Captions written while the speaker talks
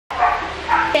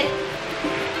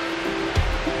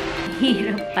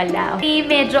hirap pala. Okay,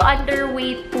 medyo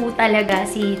underweight po talaga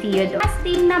si Theodore. Last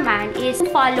thing naman is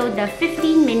follow the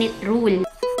 15-minute rule.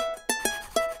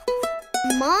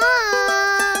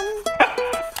 Mom!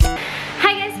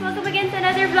 Hi guys! Welcome again to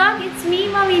another vlog. It's me,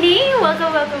 Mommy Day.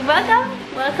 Welcome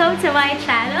to my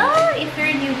channel. If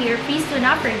you're new here, please do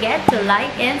not forget to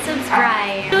like and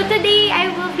subscribe. So today,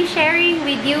 I will be sharing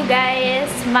with you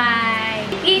guys my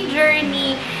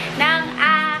journey ng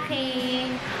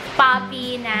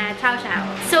puppy na Chow.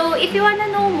 So, if you wanna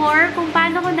know more kung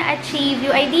paano ko na-achieve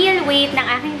yung ideal weight ng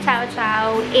aking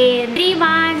Chow in 3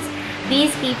 months, please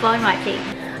keep on watching.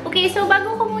 Okay, so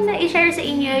bago ko muna i-share sa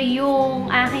inyo yung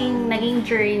aking naging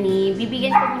journey,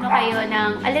 bibigyan ko muna kayo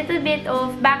ng a little bit of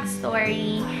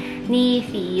backstory ni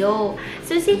Theo.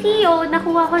 So, si Theo,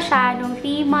 nakuha ko siya nung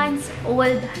 3 months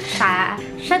old siya.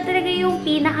 Siya talaga yung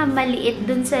pinakamaliit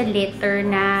dun sa litter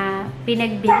na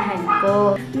pinagbilhan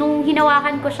ko. Nung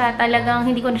hinawakan ko siya, talagang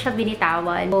hindi ko na siya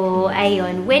binitawan. So,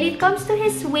 ayun. When it comes to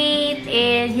his weight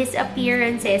and his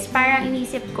appearances, parang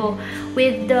inisip ko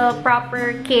with the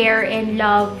proper care and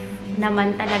love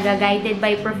naman talaga, guided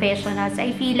by professionals,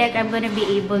 I feel like I'm gonna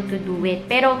be able to do it.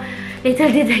 Pero,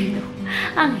 little did I know,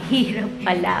 ang hirap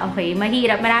pala. Okay,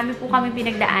 mahirap. Marami po kami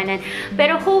pinagdaanan.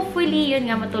 Pero hopefully, yun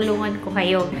nga, matulungan ko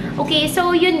kayo. Okay,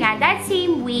 so yun nga, that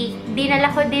same week,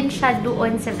 dinala ko din siya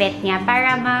doon sa vet niya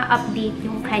para ma-update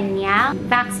yung kanyang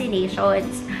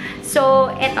vaccinations.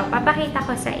 So, eto, papakita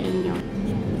ko sa inyo.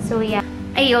 So, yeah.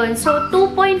 Ayun, so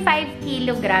 2.5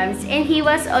 kilograms and he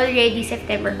was already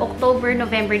September, October,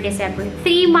 November, December.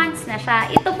 3 months na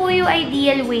siya. Ito po yung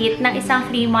ideal weight ng isang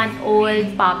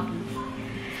 3-month-old puppy.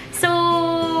 So,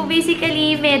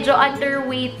 basically, medyo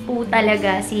underweight po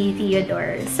talaga si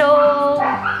Theodore. So,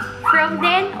 from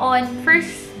then on,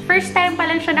 first time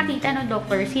pa lang siya nakita ng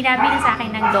doctor, sinabi na sa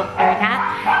akin ng doctor na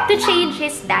to change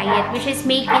his diet, which is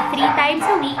make it 3 times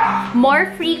a week,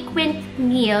 more frequent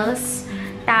meals,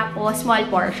 tapos small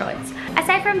portions.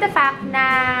 Aside from the fact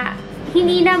na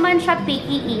hindi naman siya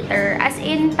picky eater, as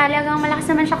in talagang malakas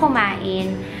naman siya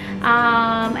kumain,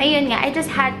 ayun nga, I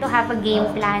just had to have a game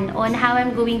plan on how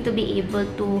I'm going to be able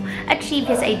to achieve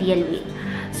his ideal weight.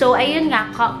 So, ayun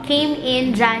nga, came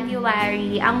in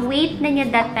January. Ang weight na niya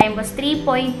that time was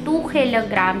 3.2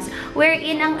 kilograms,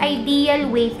 wherein ang ideal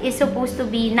weight is supposed to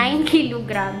be 9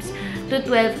 kilograms to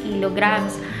 12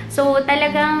 kilograms. So,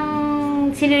 talagang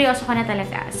sineryoso ko na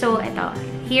talaga. So, ito.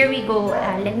 Here we go.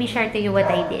 Let me share to you what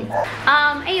I did.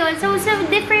 Ayun. So,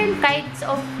 different kinds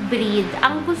of breed.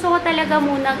 Ang gusto ko talaga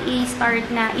munang i-start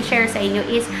na i-share sa inyo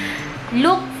is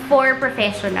look for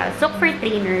professionals. Look for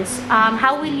trainers.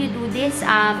 How will you do this?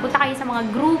 Punta kayo sa mga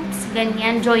groups,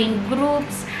 ganyan. Join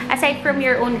groups. Aside from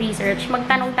your own research,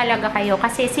 magtanong talaga kayo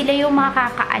kasi sila yung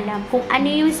makakaalam kung ano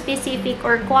yung specific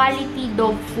or quality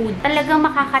dog food talagang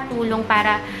makakatulong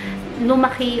para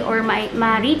lumaki or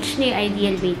ma-reach niyo yung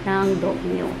ideal weight ng dog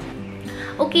niyo.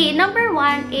 Okay, number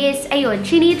 1 is, ayun,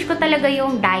 change ko talaga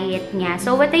yung diet niya.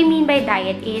 So, what I mean by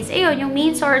diet is, ayun, yung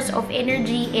main source of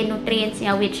energy and nutrients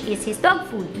niya, which is his dog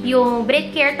food. Yung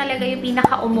breed care talaga yung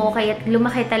pinaka-umokay at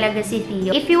lumaki talaga si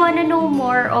Theo. If you wanna know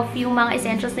more of yung mga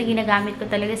essentials na ginagamit ko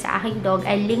talaga sa aking dog,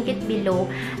 I'll link it below.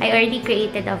 I already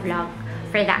created a vlog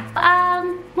for that.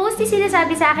 Mostly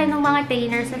sinasabi sa akin ng mga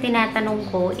trainers na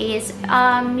tinatanong ko is,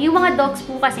 yung mga dogs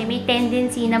po kasi may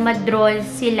tendency na ma-draw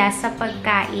sila sa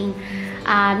pagkain.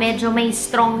 Medyo may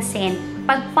strong scent.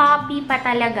 Pag puppy pa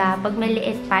talaga, pag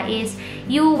maliit pa is,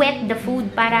 you wet the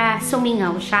food para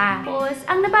sumingaw siya. Tapos,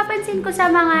 ang napapansin ko sa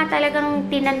mga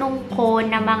talagang tinanong ko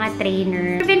na mga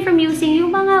trainer, even from using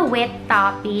yung mga wet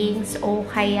toppings o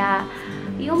kaya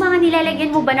yung mga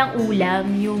nilalagyan mo ba ng ulam,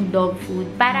 yung dog food,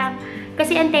 parang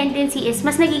kasi ang tendency is,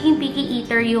 mas nagiging picky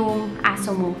eater yung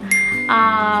aso mo.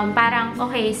 Parang,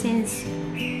 okay, since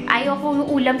ayaw ko yung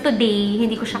ulam today,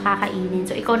 hindi ko siya kakainin.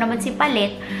 So, ikaw naman si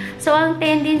palit. So, ang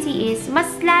tendency is, mas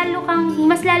lalo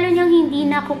niyang hindi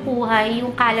nakukuha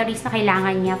yung calories na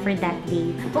kailangan niya for that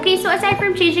day. Okay, so aside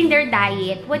from changing their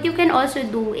diet, what you can also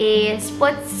do is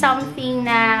put something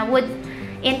na would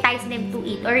entice them to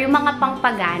eat or yung mga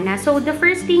pangpagana. So, the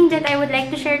first thing that I would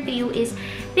like to share to you is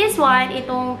this one,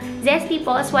 itong Zesty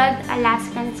Paws Wild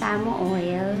Alaskan Samo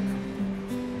Oil.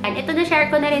 And ito na-share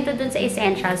ko na rin to dun sa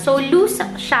essential. So, loose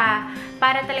siya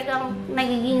para talagang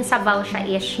nagiging sabaw siya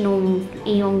ish nung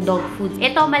iyong dog food.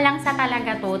 Ito, malangsa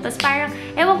talaga to. Tapos parang,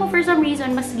 ewan ko for some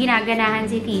reason, mas ginaganahan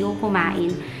si Theo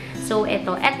kumain. So,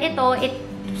 ito. At ito,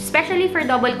 especially for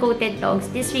double-coated dogs,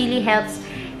 this really helps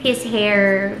his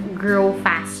hair grow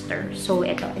faster. So,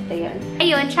 ito yun.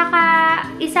 Ayun, tsaka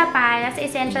isa pa, nasa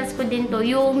essentials ko din to,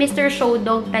 yung Mr. Show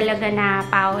Dog talaga na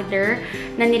powder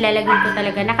na nilalagay ko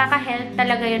talaga. Nakaka-help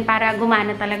talaga yun para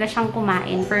gumana talaga siyang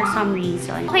kumain for some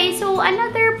reason. Okay, so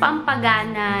another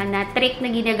pampagana na trick na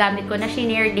ginagamit ko na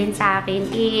shinare din sa akin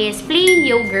is plain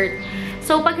yogurt.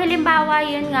 So, pag halimbawa,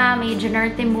 yun nga, may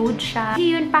generte mode siya,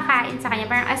 yun pakain sa kanya,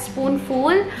 parang a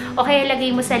spoonful, o kaya lagay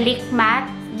mo sa lick mat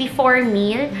before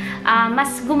meal,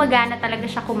 mas gumagana talaga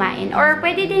siya kumain. Or,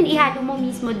 pwede din ihalo mo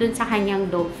mismo dun sa kanyang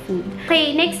dog food.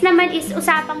 Okay, next naman is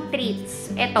usapang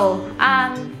treats. Ito,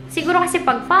 siguro kasi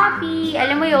pag puppy,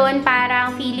 alam mo yun,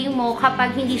 parang feeling mo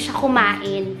kapag hindi siya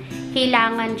kumain,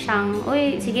 kailangan siyang,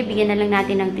 uy, sige, bigyan na lang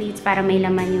natin ng treats para may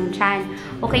laman yung tiyan.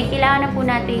 Okay, kailangan na po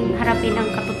natin harapin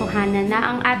ang katotohanan na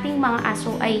ang ating mga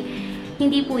aso ay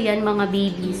hindi po yan mga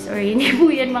babies or hindi po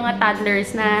yan mga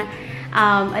toddlers na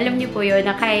alam niyo po yun,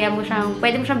 na kaya mo siyang,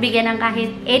 pwede mo siyang bigyan ng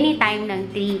kahit anytime ng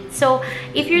treats. So,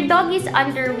 if your dog is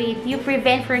underweight, you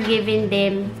prevent for giving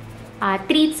them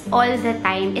treats all the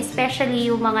time,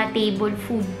 especially yung mga table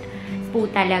food po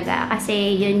talaga.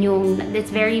 Kasi yun yung,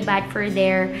 that's very bad for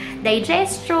their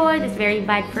digestion, that's very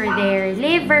bad for their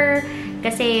liver,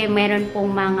 kasi meron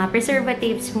pong mga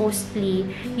preservatives mostly,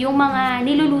 yung mga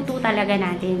niluluto talaga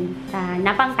natin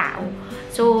na pang tao.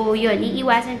 So, yun,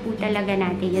 iiwasan po talaga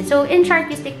natin yun. So, in short,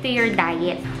 you stick to your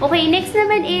diet. Okay, next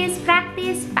naman is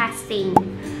practice fasting.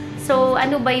 So,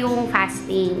 ano ba yung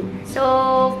fasting?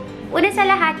 So, una sa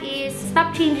lahat is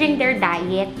stop changing their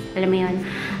diet. Alam mo yun?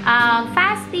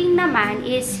 Fasting naman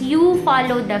is you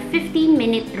follow the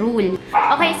 15-minute rule.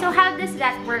 Okay, so how does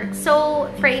that work? So,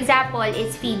 for example,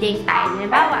 it's feeding time.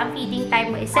 Halimbawa, ang feeding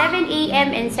time mo is 7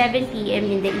 AM and 7 PM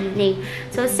in the evening.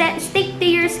 So, stick to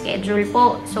your schedule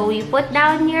po. So, you put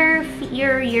down your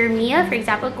meal. For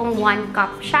example, kung 1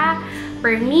 cup siya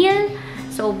per meal,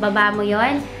 so baba mo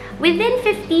yon. Within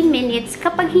 15 minutes,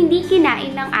 kapag hindi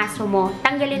kinain ng aso mo,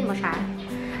 tanggalin mo siya.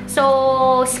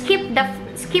 So, skip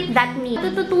that meal.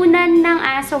 Tututunan ng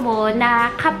aso mo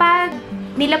na kapag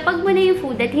nilapag mo na yung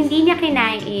food at hindi niya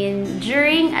kinain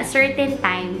during a certain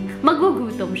time,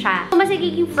 magugutom siya. So, mas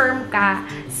nagiging firm ka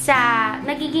sa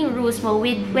nagiging rules mo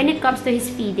when it comes to his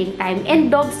feeding time.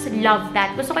 And dogs love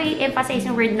that. Gusto ko i-emphasize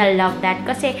yung word na love that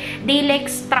kasi they like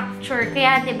structure.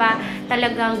 Kaya, diba,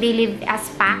 talagang they live as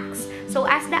packs. So,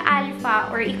 as the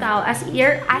alpha or ikaw, as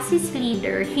his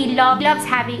leader, he loves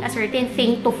having a certain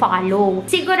thing to follow.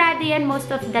 Sigurado yan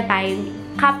most of the time.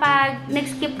 Kapag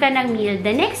nag-skip ka ng meal,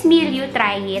 the next meal you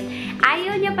try it,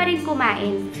 ayaw niya pa rin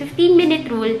kumain. 15-minute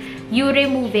rule, you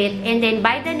remove it, and then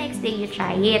by the next day, you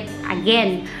try it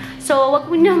again. So, wag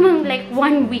mo namang like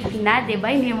 1 week na, diba?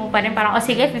 Hindi mo pa rin parang, oh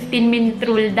sige, 15-minute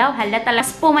rule daw. Hala,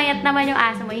 talas pumayat naman yung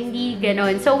aso mo. Hindi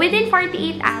ganon. So, within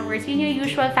 48 hours, yun yung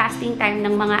usual fasting time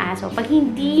ng mga aso. Pag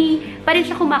hindi pa rin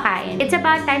siya kumakain, it's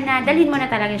about time na dalhin mo na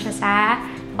talaga siya sa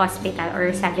hospital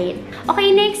or sa vet. Okay,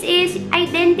 next is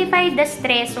identify the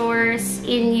stressors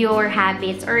in your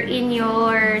habits or in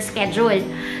your schedule.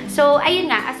 So,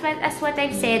 ayun nga, as what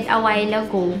I've said a while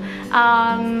ago,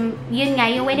 yun nga,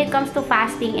 yung when it comes to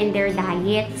fasting and their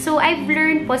diet. So, I've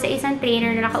learned po sa isang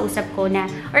trainer na nakausap ko na,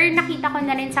 or nakita ko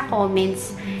na rin sa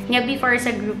comments niya before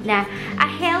sa group na, a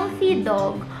healthy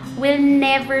dog will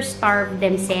never starve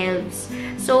themselves.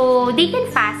 So, they can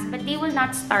fast, but they will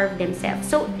not starve themselves.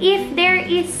 So, if there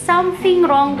is something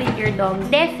wrong with your dog,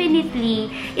 definitely,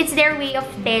 it's their way of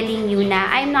telling you na,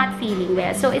 I'm not feeling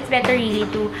well. So, it's better really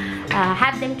to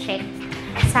have them check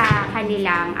sa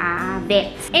kanilang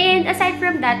vets. And aside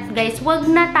from that, guys, wag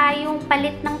na tayong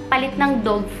palit ng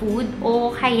dog food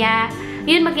o kaya,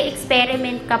 yun,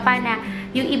 mag-experiment ka pa na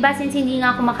yung iba, since hindi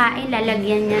nga kumakain,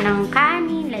 lalagyan niya ng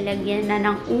kanin, lalagyan na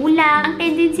ng ulam. Ang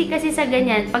tendency kasi sa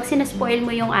ganyan, pag sinaspoil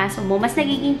mo yung aso mo, mas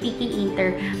nagiging picky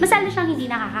eater. Mas lalo siyang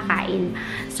hindi nakakakain.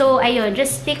 So, ayun,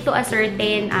 just stick to a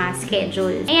certain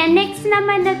schedule. Ayan, next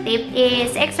naman na tip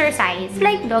is exercise.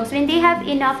 Like dogs, when they have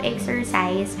enough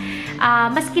exercise,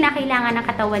 mas kinakailangan ng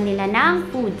katawan nila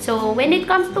ng food. So, when it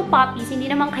comes to puppies,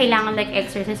 hindi naman kailangan like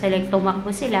exercise, like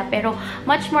tumakbo sila, pero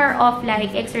much more of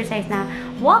like exercise na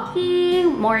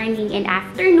walking, morning and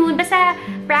afternoon. Basta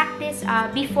practice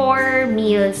before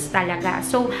meals talaga.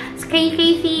 So, kay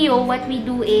Theo, what we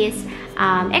do is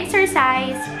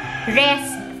exercise,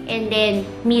 rest, and then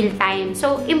meal time.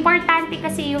 So, importante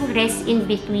kasi yung rest in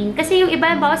between. Kasi yung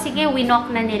iba, sige, winok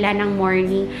na nila ng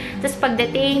morning. Tapos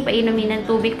pagdating, painumin ng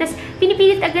tubig. Tapos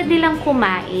pinipilit agad nilang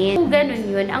kumain. So, ganun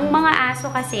yun. Ang mga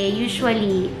aso kasi,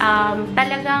 usually,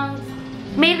 talagang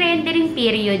may rendering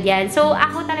period yan. So,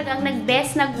 ako talagang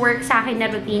nag-work sa akin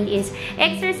na routine is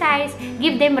exercise,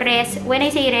 give them rest. When I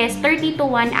say rest, 30 to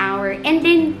 1 hour. And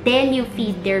then you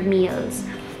feed their meals.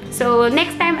 So,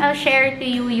 next time, I'll share to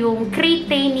you yung crate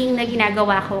training na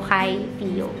ginagawa ko kay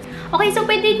Theo. Okay, so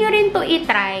pwede nyo rin to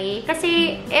i-try.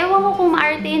 Kasi, ewan ko kung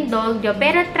maarte yung dog nyo,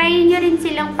 pero try nyo rin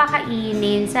silang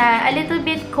pakainin sa a little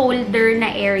bit colder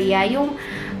na area. Yung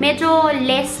medyo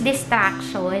less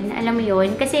distraction. Alam mo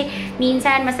yun? Kasi,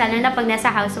 minsan, mas lalo na pag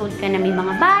nasa household ka na may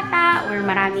mga bata, or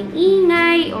maraming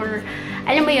ingay, or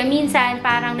alam mo yun, minsan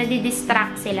parang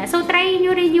nadidistract sila. So, try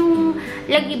nyo rin yung,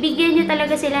 bigyan nyo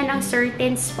talaga sila ng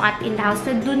certain spot in the house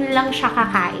na dun lang siya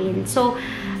kakain. So,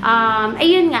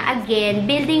 ayun nga, again,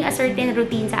 building a certain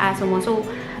routine sa aso mo. So,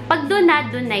 pag dun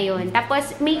na yun.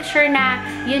 Tapos, make sure na,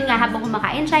 yun nga, habang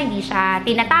kumakain siya, hindi siya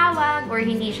tinatawag, or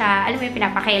hindi siya, alam mo yun,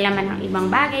 pinapakailaman ng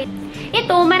ibang bagay.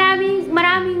 Ito, maraming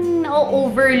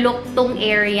na-overlook tong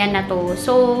area na to.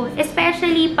 So,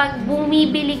 especially pag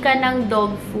bumibili ka ng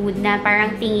dog food na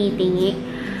parang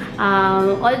tingi-tingi.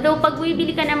 Although, pag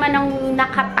bumibili ka naman ng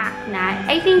nakapack na,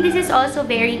 I think this is also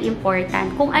very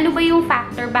important. Kung ano ba yung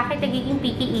factor, bakit nagiging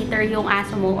picky eater yung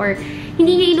aso mo, or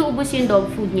hindi niya inuubos yung dog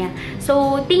food niya.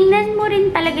 So, tingnan mo rin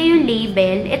talaga yung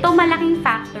label. Ito, malaking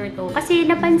factor to. Kasi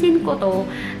napansin ko to,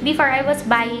 before I was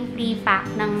buying pre-pack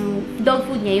ng dog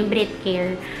food niya, yung Brit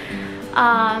Care.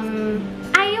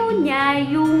 Ayaw niya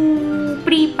yung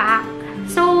pre-pack.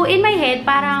 So, in my head,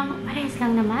 parang, pares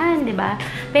lang naman, diba?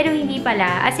 Pero hindi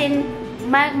pala. As in,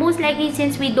 most likely,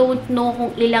 since we don't know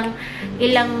kung ilang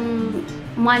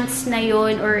months na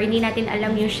yun, or hindi natin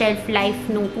alam yung shelf life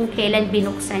nung kung kailan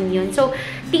binuksan yun. So,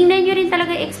 tingnan nyo rin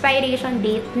talaga expiration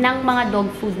date ng mga dog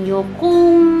food nyo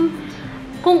kung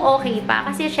okay pa.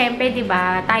 Kasi, syempre,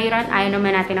 diba, tayo rin, ayaw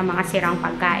naman natin ng mga sirang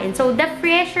pagkain. So, the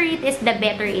fresher it is, the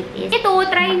better it is. Ito,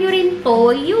 try nyo rin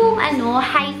to, yung,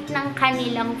 height ng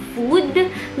kanilang food.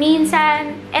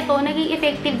 Minsan, ito, naging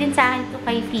effective din sa akin to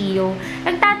kay Theo.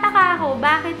 Nagtataka ako,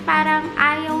 bakit parang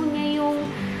ayaw niya yung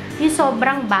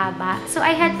sobrang baba. So,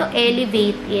 I had to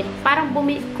elevate it. Parang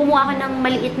kumuha ko ng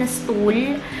maliit na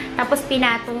stool, tapos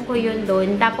pinatong ko yun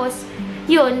doon. Tapos,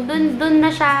 yun, dun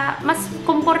na siya, mas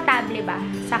komportable ba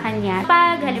sa kanya.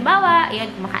 Pag, halimbawa, ayun,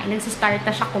 kumakain, nagsistart na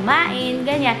siya kumain,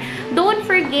 ganyan. Don't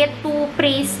forget to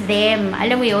praise them.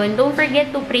 Alam mo yun, don't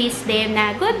forget to praise them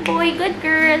na, good boy, good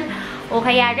girl. O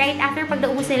kaya, right after pag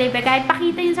naubos nila yung pagkain,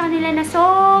 pakita yun sa kanila na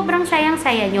sobrang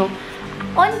sayang-saya nyo.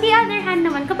 On the other hand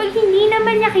naman, kapag hindi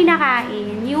naman niya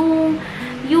kinakain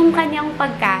yung kanyang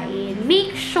pagkain,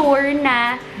 make sure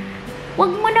na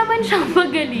wag mo naman siyang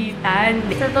pagalitan.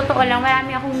 Sa totoo lang,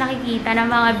 marami akong nakikita ng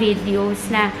mga videos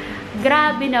na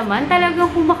grabe naman, talagang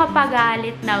kung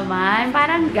makapagalit naman.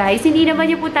 Parang guys, hindi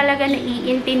naman niya po talaga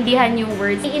naiintindihan yung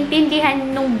words. Naiintindihan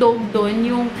nung dog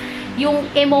doon, yung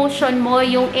emotion mo,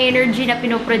 yung energy na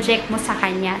pinoproject mo sa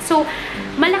kanya. So,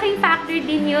 malaking factor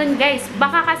din yun, guys.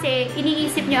 Baka kasi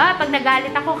iniisip nyo, pag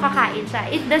nagalit ako, kakain siya.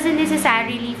 It doesn't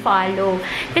necessarily follow.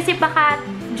 Kasi baka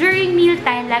during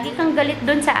mealtime, lagi kang galit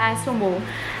dun sa aso mo,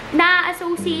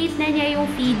 na-associate na niya yung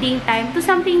feeding time to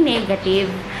something negative.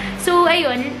 So,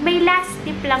 ayun, my last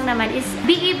tip lang naman is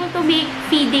be able to make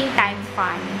feeding time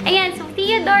fun. Ayan, so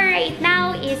Theodore right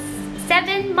now is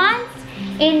 7 months.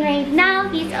 And right now,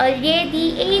 he's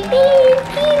already 18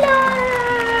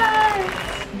 kilos!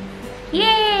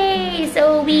 Yay!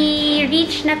 So, we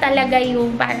reached na talaga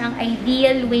yung parang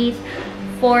ideal weight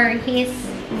for his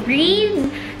breed.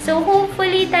 So,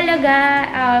 hopefully talaga,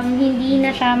 hindi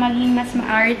na siya maging mas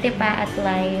maarte pa at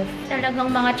life. Talagang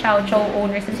mga Chow Chow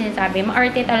owners na sinasabi,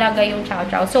 maarte talaga yung Chow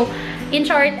Chow. So, in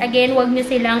short, again, wag nyo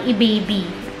silang i-baby.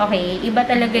 Okay? Iba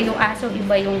talaga yung aso,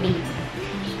 iba yung baby.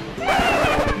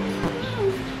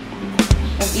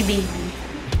 I-baby.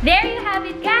 There you have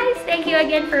it, guys. Thank you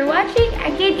again for watching.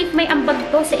 Again, if may ambag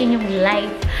to sa inyong life,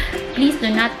 please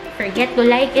do not forget to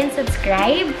like and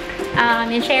subscribe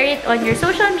and share it on your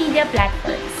social media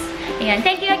platforms. Ayan,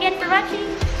 thank you again for watching.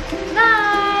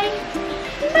 Bye!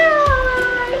 Bye!